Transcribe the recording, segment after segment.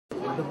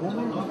the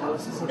moment he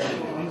passes away,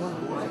 everyone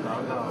goes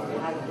gaga.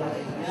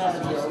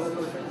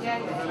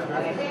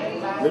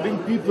 Letting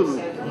people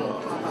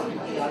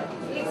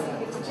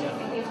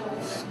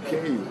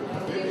scale.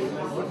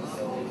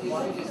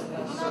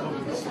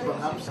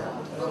 Perhaps.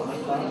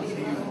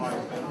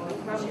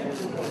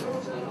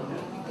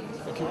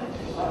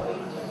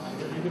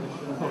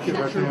 Okay,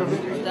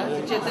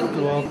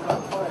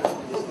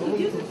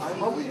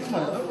 How are you,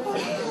 madam?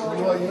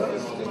 You are here?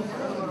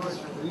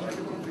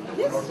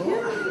 Yes,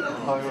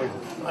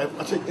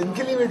 अच्छा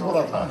इनके लिए wait हो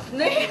रहा था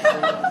नहीं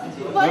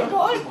my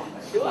God,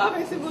 क्यों आप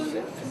ऐसे बोल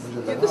रहे हैं?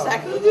 ये तो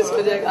sacrifice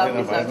हो जाएगा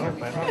आपके साथ.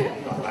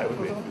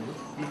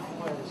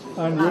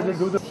 And you have to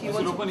do the.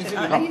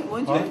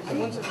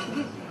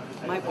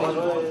 My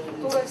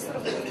apologies.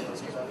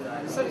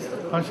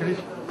 हाँ श्री.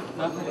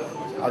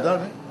 आधार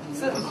है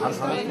Sir,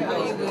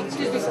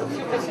 excuse me, sir.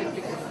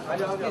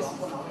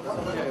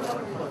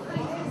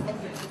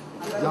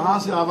 जहाँ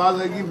से आवाज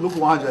आएगी लुक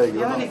वहाँ जाएगी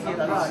Sir,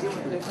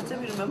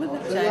 you remember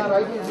that child?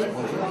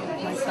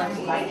 My son.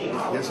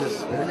 Yes, yes.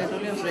 When I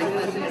told you I'm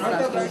pregnant, I said, you're not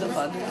asking the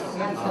father.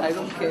 I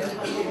don't care.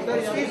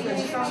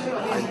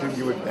 I didn't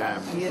give a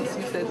damn. Yes,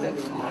 you said that.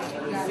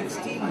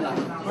 16 now.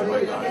 So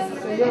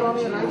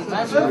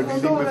we're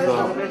dealing with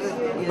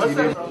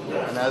teenage,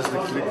 and as they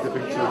click the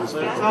picture, we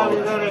spoke about.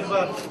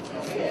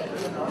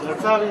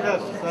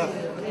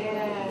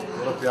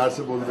 थोड़ा प्यार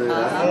से बोल दे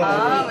यार.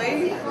 हाँ भाई,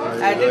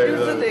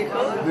 attitude तो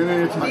देखो.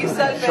 नहीं 20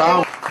 साल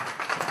शाम.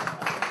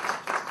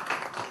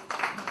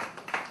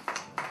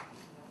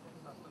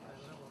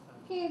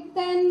 Okay,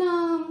 then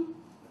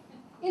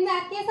in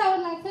that case, I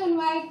would like to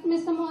invite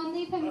Mr. Mohan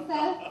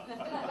himself.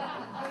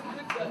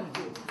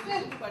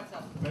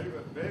 Very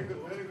good, very good,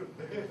 very good.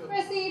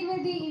 Proceed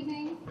with the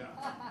evening.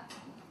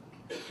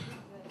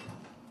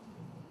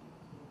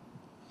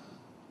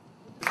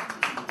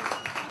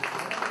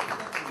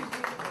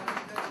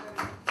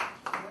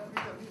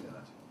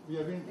 We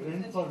have been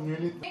friends for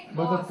nearly.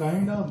 But the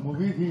kind of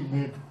movies he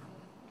made,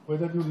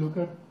 whether you look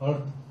at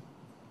Earth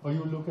or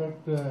you look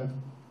at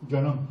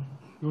Janam,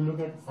 you look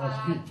at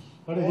Ashki.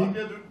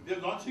 They're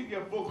launching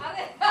a book.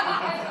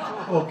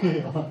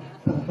 Okay.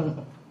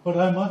 But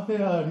I must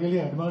say, I really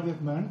admire this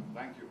man.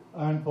 Thank you.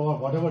 And for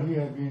whatever he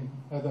has been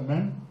as a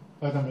man,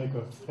 as a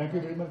maker. Thank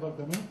you very much for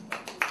coming.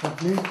 And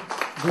please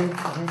give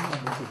him a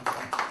message.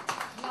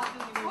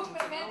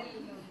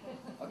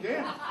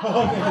 Again?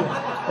 Okay.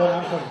 Oh,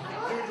 I'm sorry.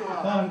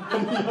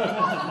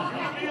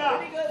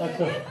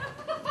 अच्छा.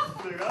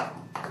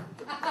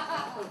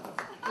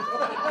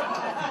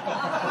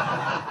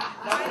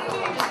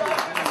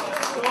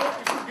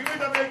 Give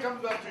it away, it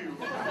comes back to you.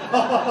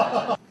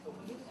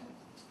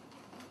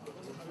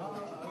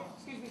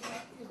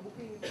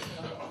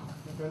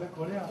 पहले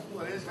खोले आप.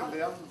 Arrange कर ले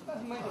आप.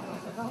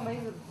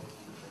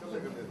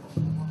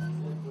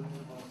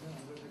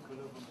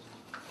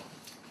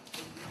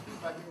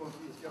 Packing होती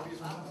है इसकी अभी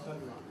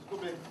इसको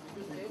ब्रेक.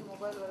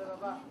 मोबाइल वाले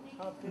बाबा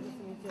हाँ फिर से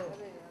नीचे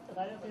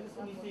राजा फिर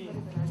से नीचे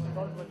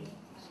बहुत बड़ी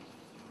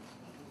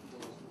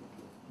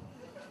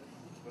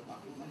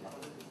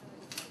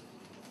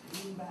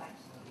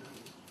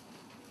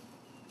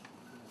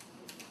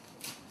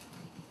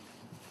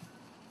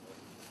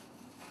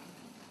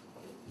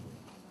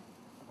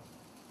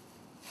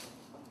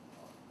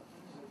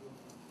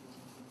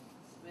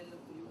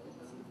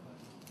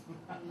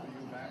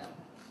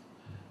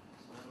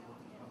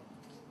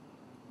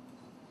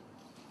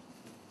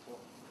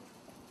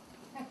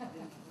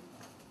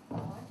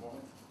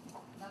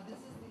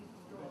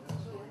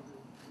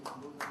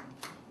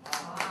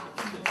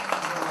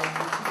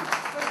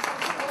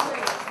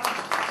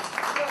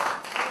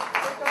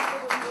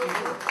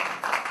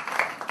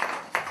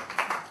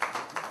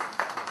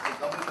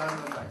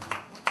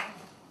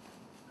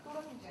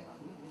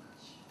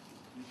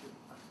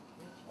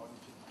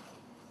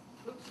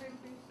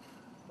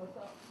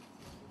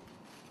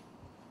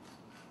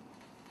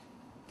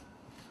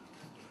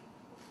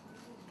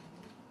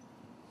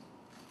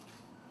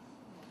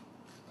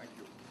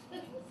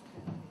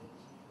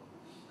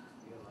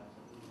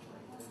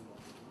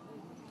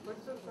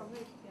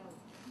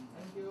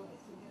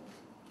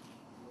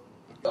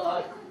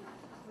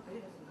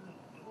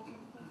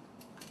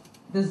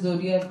The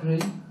Zodiac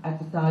Grill at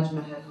the Taj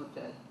Mahal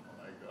Hotel.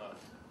 Oh my God.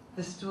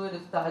 The steward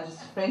of Taj's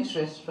French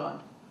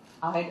restaurant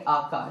eyed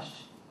Akash,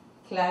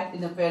 clad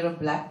in a pair of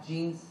black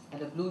jeans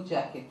and a blue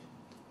jacket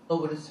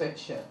over a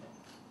sweatshirt,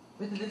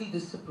 with a little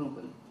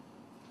disapproval.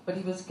 But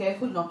he was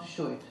careful not to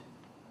show it.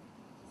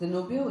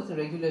 Zenobia was a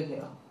regular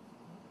here.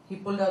 He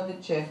pulled out the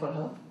chair for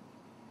her.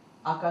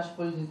 Akash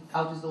pulled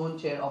out his own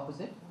chair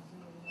opposite.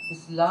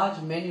 This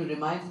large menu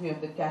reminds me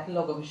of the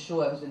catalogue of a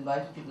show I was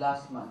invited to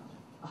last month.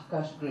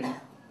 Akash grinned.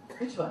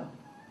 Which one?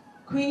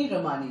 Queenie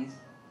Ramani's.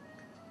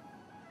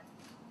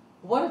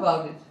 What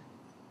about it?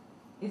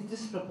 It's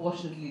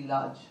disproportionately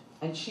large.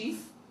 And she?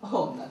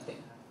 Oh,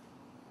 nothing.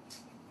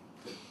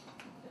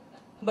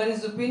 But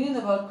his opinion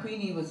about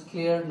Queenie was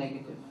clear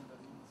negative.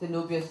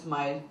 Zenobia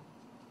smiled,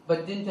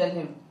 but didn't tell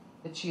him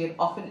that she had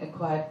often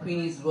acquired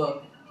Queenie's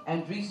work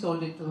and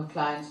resold it to her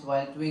clients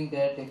while doing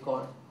their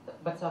decor.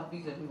 But sir,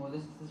 please let me know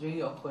this. This is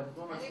really awkward.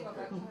 No, no, it's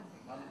okay.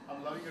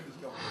 I'm loving your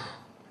discomfort.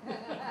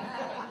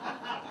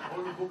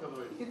 Hold the book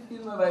otherwise. You can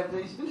feel my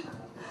vibration.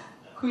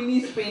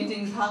 Queenie's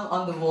paintings hung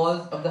on the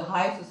walls of the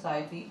high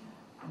society,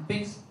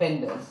 big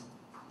spenders.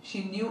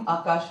 She knew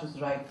Akash was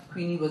right.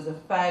 Queenie was a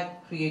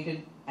fad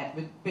created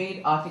with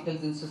paid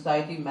articles in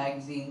society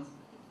magazines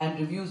and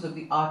reviews of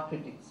the art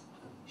critics.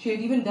 She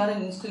had even done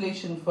an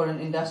installation for an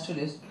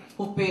industrialist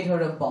who paid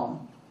her a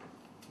bomb.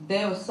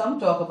 There was some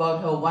talk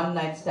about her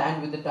one-night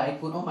stand with the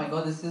tycoon. Oh my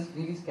God, this is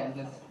really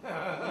scandalous.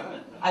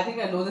 I think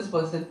I know this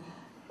person.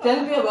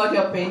 Tell me about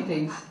your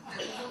paintings,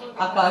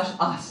 Akash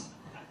asked.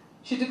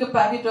 She took a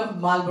packet of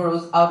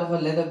Marlboros out of her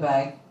leather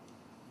bag.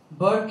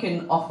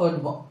 Birkin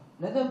offered one.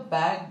 Leather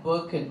bag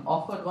Birkin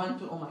offered one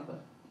to, oh my God,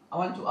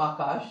 one to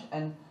Akash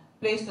and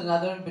placed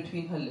another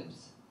between her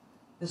lips.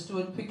 The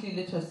steward quickly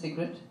lit her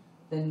cigarette,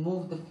 then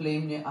moved the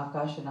flame near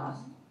Akash and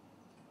asked,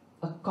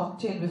 "A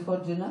cocktail before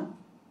dinner?"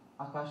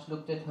 Akash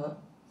looked at her.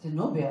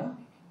 "Zenobia?"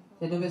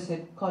 Zenobia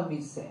said, "Call me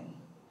Zen."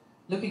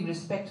 Looking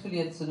respectfully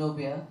at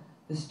Zenobia,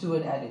 the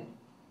steward added,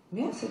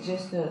 "May I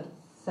suggest a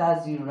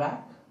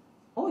Sazerac?"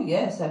 "Oh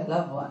yes, I'd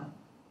love one."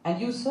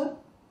 "And you, sir?"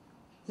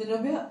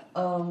 Zenobia,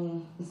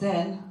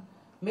 Zen,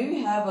 may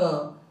we have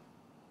a,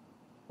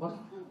 what?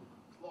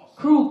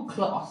 Crew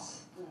class.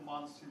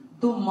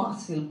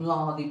 Dumasil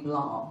blanc de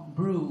blanc,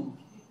 brew.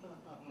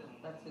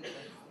 That's it.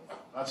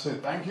 That's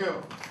it. Thank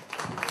you.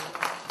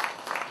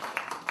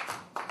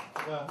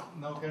 Yeah,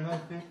 now can I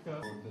take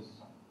About this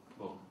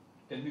book.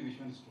 Tell me which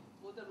one is true.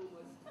 Both are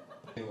rumors.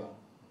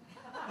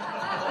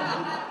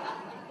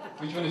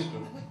 Which one is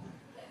true?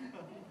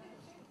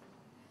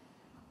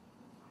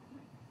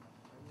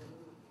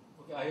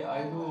 Okay,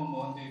 I know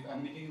Mohan.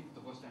 I'm meeting you for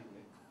the first time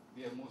today.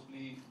 We have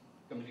mostly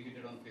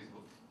communicated on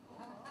Facebook.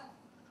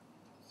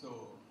 So,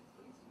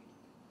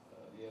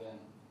 yeah,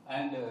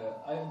 and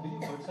I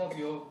believe, Bhatt,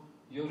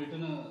 you have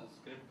written a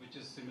script which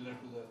is similar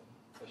to the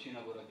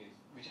Sheena Bora case,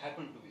 which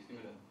happened to be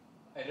similar.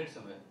 I read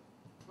somewhere.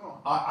 No,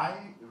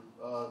 I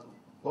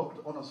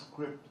worked on a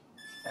script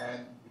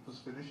and it was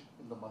finished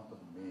in the month of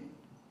May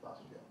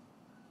last year.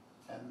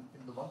 And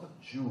in the month of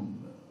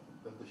June,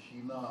 when the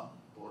Sheena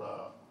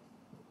Bora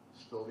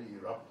story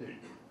erupted,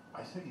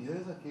 I said, here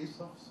is a case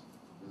of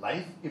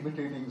life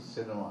imitating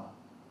cinema.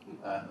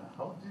 And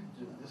how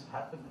did this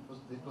happen?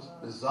 It was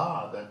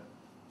bizarre that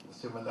the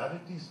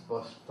similarities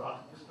were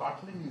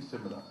startlingly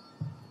similar.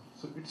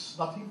 So it's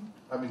nothing,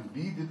 I mean,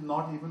 we did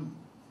not even...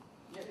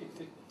 Yeah,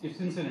 it's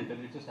incidental,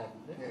 it just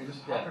happened, right? Yeah, it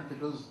just happened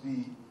because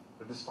the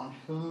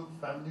dysfunctional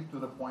family to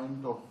the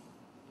point of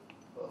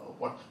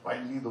what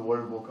finally the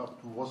world woke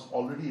up to was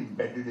already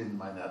embedded in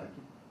my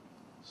narrative.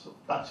 So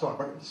that's all,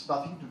 but it's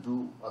nothing to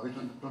do, it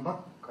was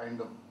not kind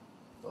of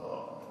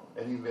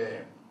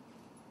anywhere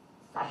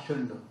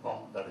fashioned from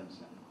that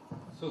incident.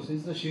 So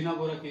since the Sheena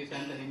Bora case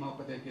and the Hema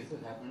Patel case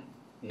has happened,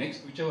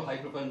 next whichever high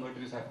profile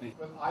murder is happening?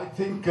 Well, I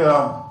think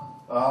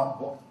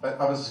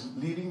I was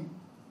leaving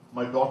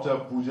my daughter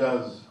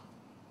Pooja's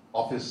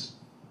office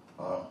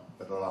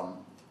at around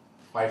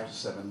 5 to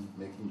 7,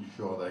 making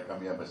sure that I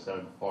come here by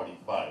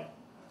 7:45.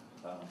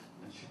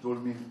 And she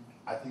told me,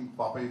 I think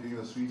Papa, you're doing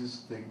the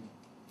sweetest thing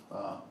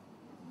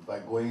by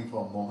going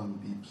for Mohan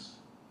Deep's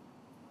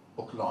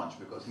book launch,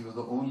 because he was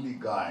the only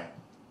guy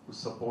who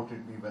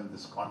supported me when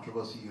this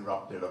controversy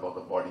erupted about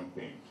the body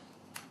paint.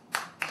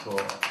 So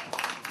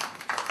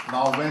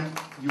now when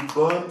you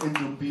burn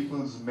into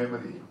people's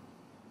memory,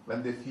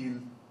 when they feel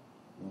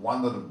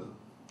vulnerable,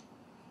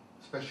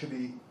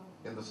 especially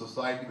in the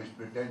society which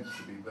pretends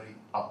to be very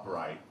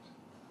upright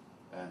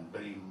and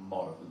very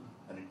moral,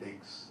 and it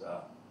takes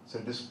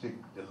sadistic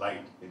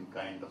delight in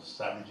kind of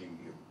savaging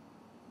you.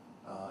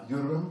 You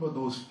remember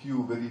those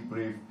few very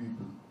brave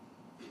people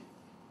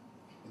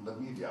in the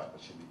media,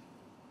 especially,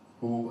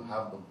 who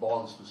have the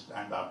balls to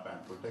stand up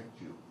and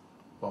protect you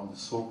from the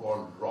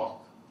so-called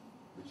wrath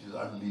which is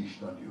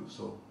unleashed on you.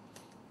 So,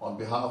 on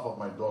behalf of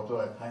my daughter,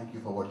 I thank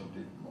you for what you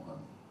did, Mohan.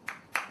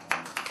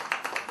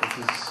 This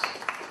is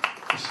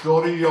the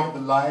story of the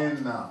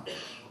lion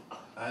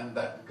and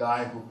that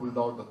guy who pulled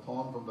out the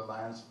thorn from the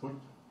lion's foot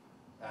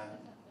and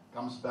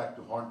comes back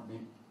to haunt me.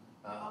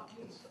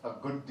 It's a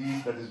good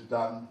deed that is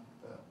done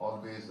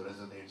always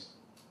resonates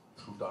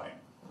through time.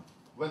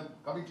 Well,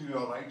 coming to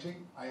your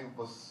writing, I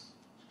was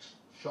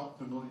shocked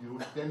to know you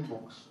wrote 10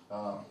 books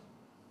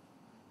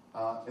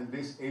in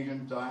this age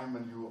and time,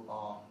 when you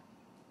are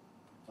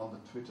on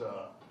the Twitter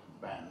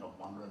ban of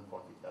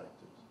 140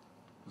 characters.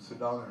 To sit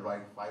down and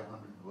write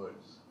 500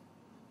 words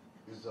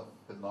is a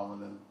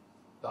phenomenal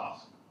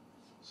task.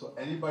 So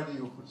anybody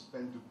who puts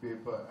pen to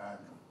paper and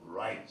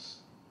writes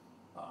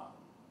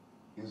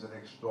is an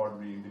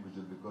extraordinary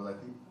individual, because I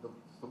think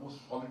the most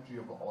solitary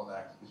of all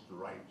acts is to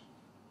write.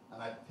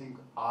 And I think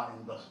our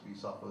industry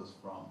suffers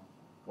from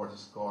what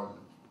is called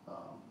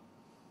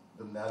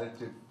the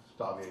narrative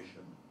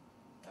starvation.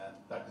 And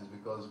that is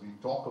because we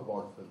talk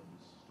about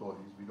films,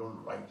 stories, we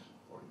don't write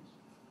stories.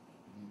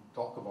 We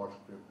talk about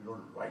script, we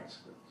don't write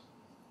scripts.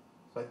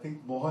 So I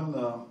think Mohan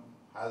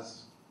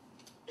has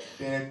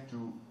dared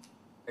to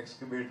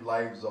excavate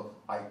lives of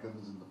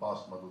icons in the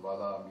past.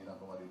 Madhubala, Meena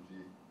Kumari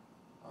ji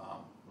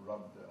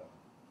rubbed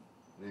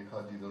Rekha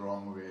ji the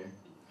wrong way.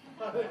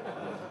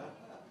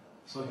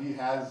 So he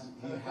has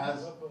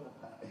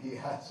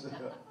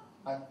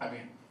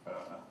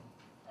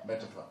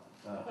metaphor.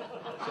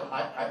 So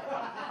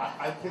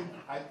I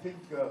think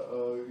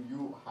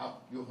you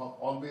have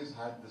always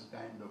had this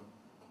kind of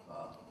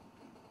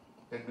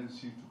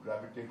tendency to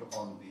gravitate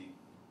on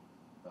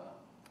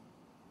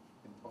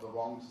the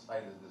wrong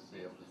side, as they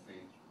say, of the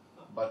stage.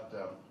 But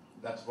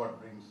that's what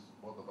brings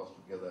both of us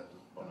together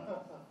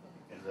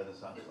in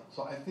Renaissance.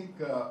 So I think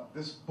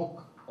this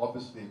book,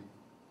 obviously,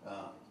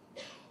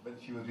 when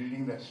she was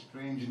reading that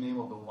strange name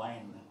of the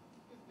wine,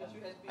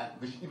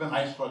 which even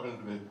I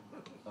struggled with,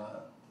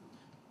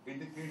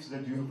 indicates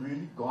that you have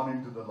really gone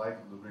into the life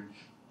of the rich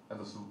and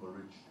the super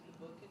rich.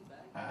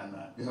 And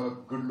you have a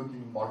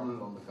good-looking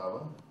model on the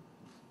cover,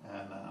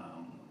 and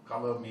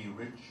Color Me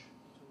Rich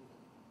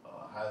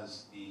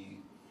has the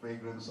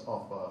fragrance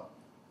of a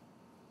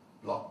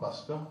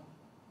blockbuster,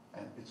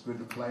 and it's going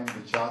to climb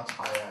the charts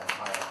higher and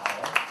higher and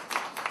higher.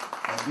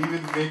 And we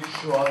will make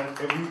sure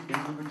that every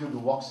individual who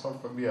walks out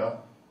from here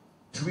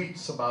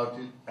tweets about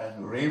it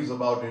and raves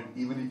about it,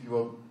 even if you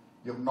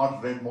have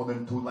not read more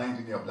than 2 lines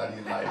in your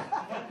bloody life.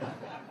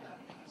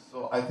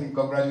 So I think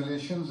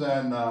congratulations,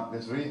 and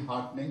it's very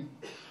heartening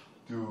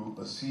to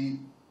see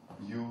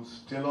you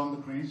still on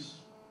the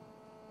crease,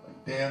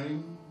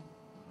 daring,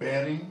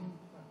 bearing,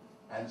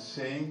 and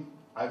saying,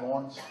 I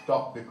won't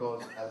stop,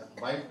 because as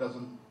life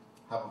doesn't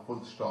have a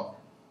full stop,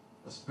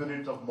 the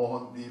spirit of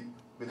Mohan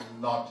will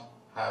not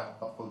have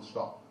a full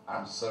stop.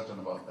 I'm certain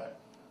about that.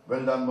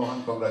 Well done,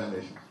 Mohan.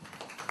 Congratulations.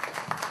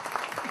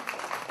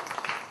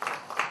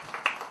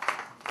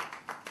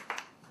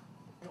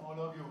 All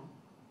of you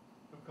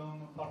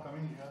for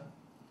coming here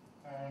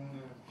and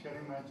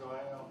sharing my joy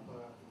of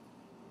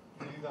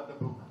release of the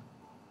book.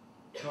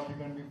 Now we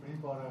can be free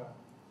for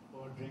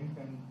drink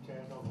and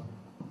chat or whatever.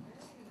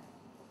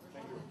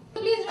 Thank you.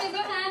 Please raise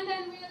your hand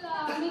and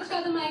we'll make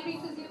sure the mic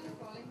reaches you.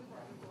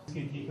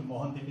 कि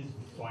मोहन देव is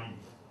swine,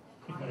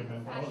 if I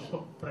remember, और उसको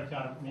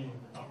प्रचार में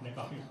आपने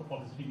काफी उसको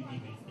publicity भी दी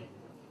गई थी.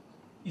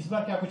 इस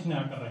बार क्या कुछ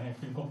नया कर रहे हैं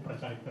फिल्म को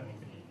प्रचारित करने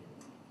के लिए?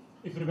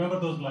 If you remember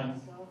those lines.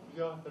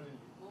 Yeah, certainly.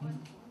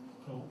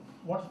 So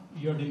what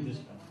you are doing this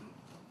time?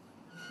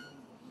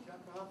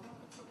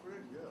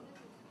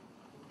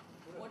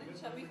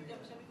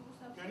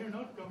 Can you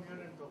not come here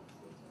and talk?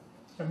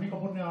 Shammi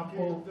Kapoor ने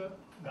आपको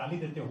गाली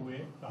देते हुए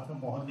कहा था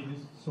मोहन देव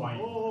is swine.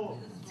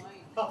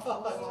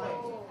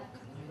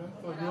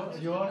 So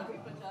you are.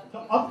 तो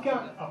अब क्या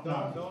अपना?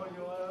 No,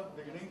 you are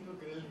beginning to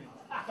grill me,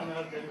 and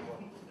I'll tell you what.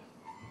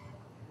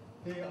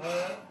 See,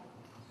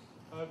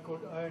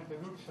 I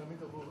interviewed Shami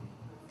Kapoor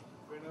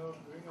when I was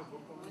doing a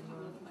book on.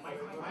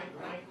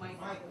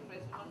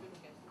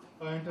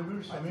 I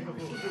interviewed Shami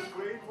Kapoor. He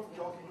refrained from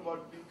talking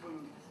about people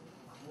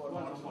who are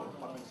not about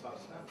comments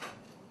last time.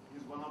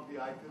 He's one of the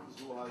icons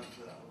who has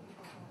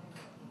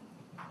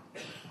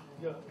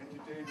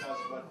entertained us,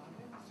 but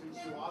since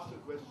you asked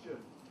a question,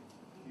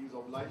 he's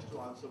obliged to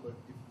answer, but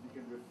if he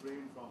can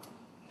refrain from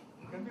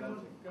Can be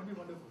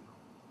wonderful.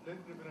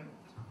 Let's represent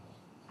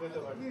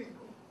it.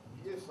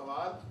 ये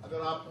सवाल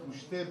अगर आप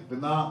पूछते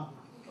बिना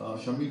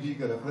शमी जी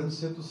के reference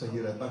से तो सही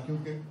रहता,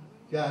 क्योंकि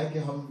क्या है कि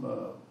हम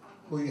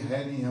कोई है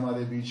नहीं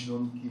हमारे बीच में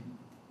उनकी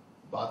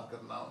बात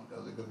करना, उनका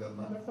जिक्र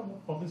करना.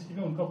 पब्लिसिटी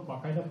में उनका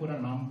बाकायदा पूरा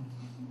नाम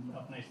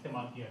अपना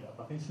इस्तेमाल किया जाता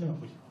है, इसलिए मैं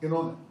पूछा.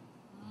 किन्होंने?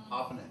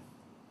 आपने?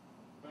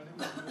 मैंने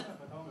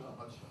बताऊंगा.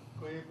 अच्छा,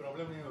 कोई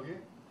प्रॉब्लम नहीं होगी.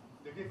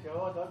 देखिए क्या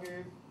हुआ था कि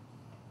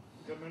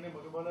जब मैंने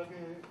मधुबाला की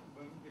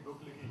बुक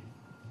लिखी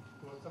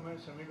तो उस समय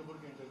शमी कपूर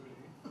की इंटरव्यू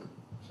ली.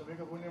 शमी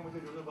कपूर ने मुझे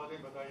जो बातें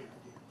बताई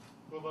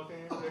वो बातें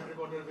टेप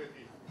रिकॉर्डर पे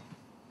थी.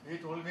 ही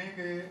टोल्ड मी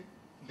कि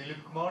Dilip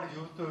Kumar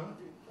used to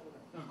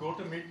go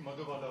to meet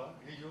Madhubala.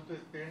 He used to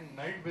spend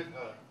night with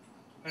her,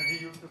 and he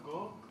used to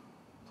go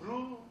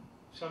through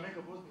Shami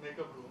Kapoor's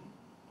makeup room.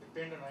 He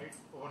spent a night,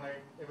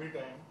 overnight, every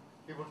time.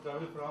 He would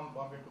travel from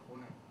Bombay to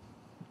Pune.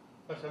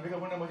 और शमी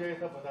कपूर ने मुझे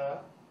ऐसा बताया.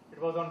 It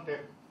was on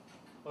tape.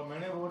 और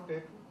मैंने वो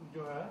tape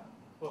जो है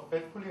वो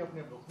फेथफुली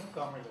अपने बुक में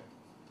काम में लाई.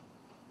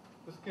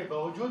 उसके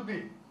बावजूद भी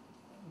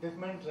this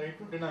man tried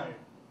to deny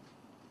it.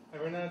 And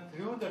when I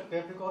threw the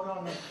tape recorder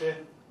on his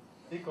desk,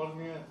 he called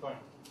me a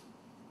swine.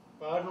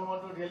 But I don't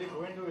want to really go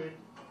into it.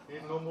 He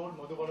is no more,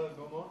 Madhubala is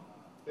no more.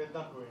 Let's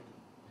not go into it.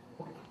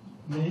 Okay.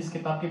 मैं इस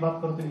किताब की बात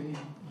करूँ तो ये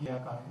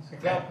इसके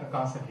character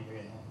कहाँ से लिए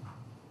गए हैं?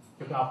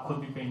 क्योंकि आप खुद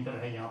भी पेंटर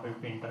है, यहाँ पे भी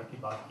पेंटर की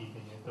बात की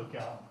गई है, तो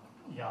क्या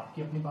ये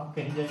आपकी अपनी बात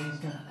कही जाएगी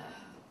इसमें?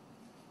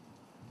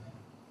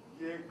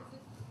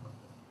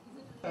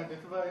 And this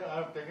is why I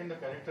have taken the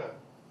character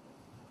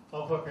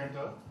of a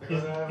painter.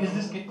 Is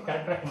this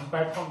character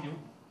inspired from you?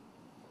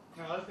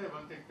 Now I'll say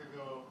one thing to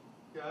you.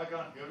 I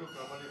can't hear you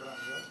properly from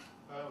here.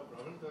 I have a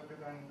problem, so if you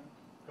can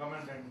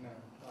comment and.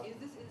 Is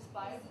this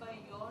inspired by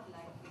your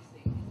life? Is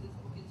this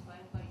book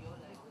inspired by your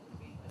life as a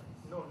painter?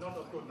 No, not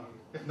of course not.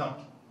 It's not.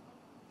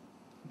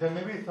 There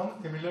may be some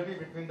similarity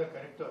between the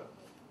character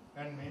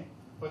and me,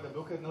 but the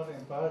book is not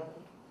inspired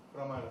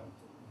from my life.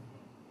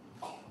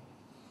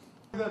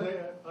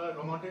 a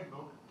romantic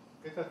book.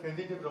 It's a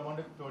sensitive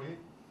romantic story.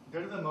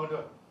 There is a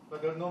murder,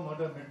 but there is no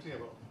murder mystery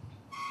about it.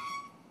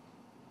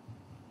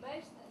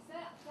 Mahesh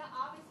sir, क्या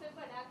आप इस film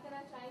को adapt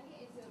करना चाहेंगे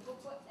इस book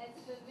को ऐसे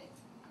film में?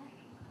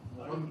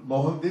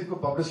 मोहनदीप को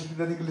पब्लिसिटी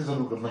देने के लिए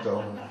जरूर करना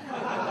चाहूंगा,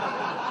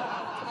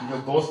 क्योंकि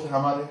दोस्त हैं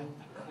हमारे।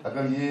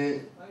 अगर ये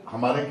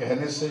हमारे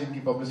कहने से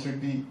इनकी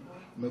पब्लिसिटी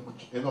में कुछ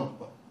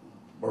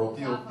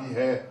बढ़ोतरी होती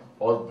है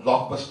और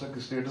ब्लॉकबस्टर के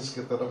स्टेटस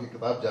की तरफ ये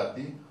किताब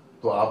जाती,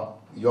 तो आप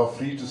यू आर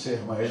फ्री टू से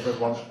Mahesh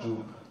wants to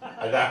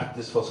adapt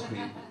this for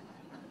screen.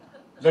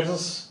 Let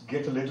us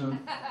get a little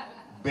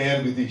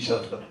bear with each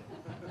other.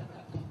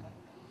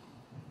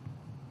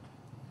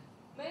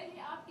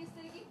 आप किस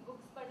तरह की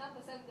बुक्स पढ़ना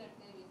पसंद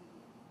करते हैं?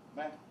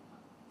 मैं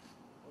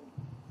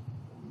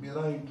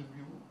मेरा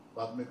इंटरव्यू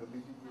बाद में कर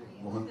लीजिए,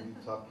 मोहनदीप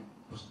साहब की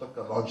पुस्तक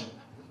का लॉन्च है।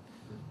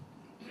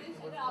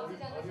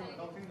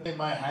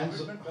 My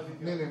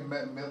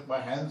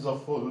hands are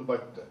full,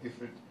 but if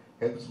it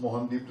helps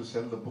Mohandeep to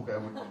sell the book,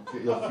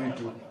 you're free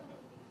to.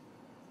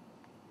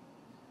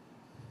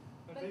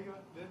 Any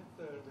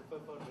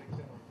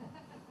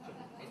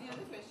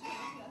other questions?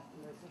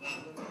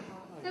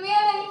 Do we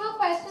have any more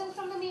questions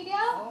from the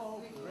media?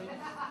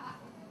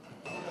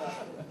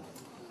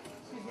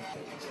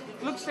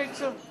 Look straight,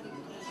 sir.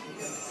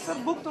 Sir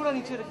book थोड़ा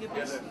नीचे रखिए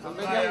please.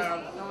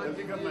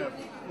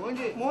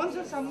 Mohan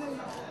sir सामने,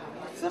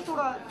 sir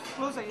थोड़ा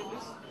close आइए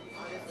please.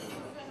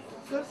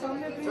 Sir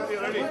सामने please.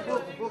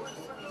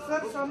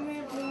 Sir सामने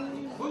please.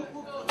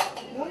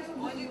 Mohan sir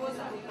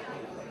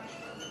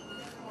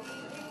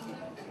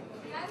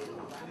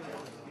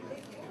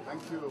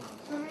Thank you.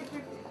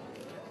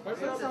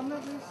 Sir सामने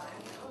please.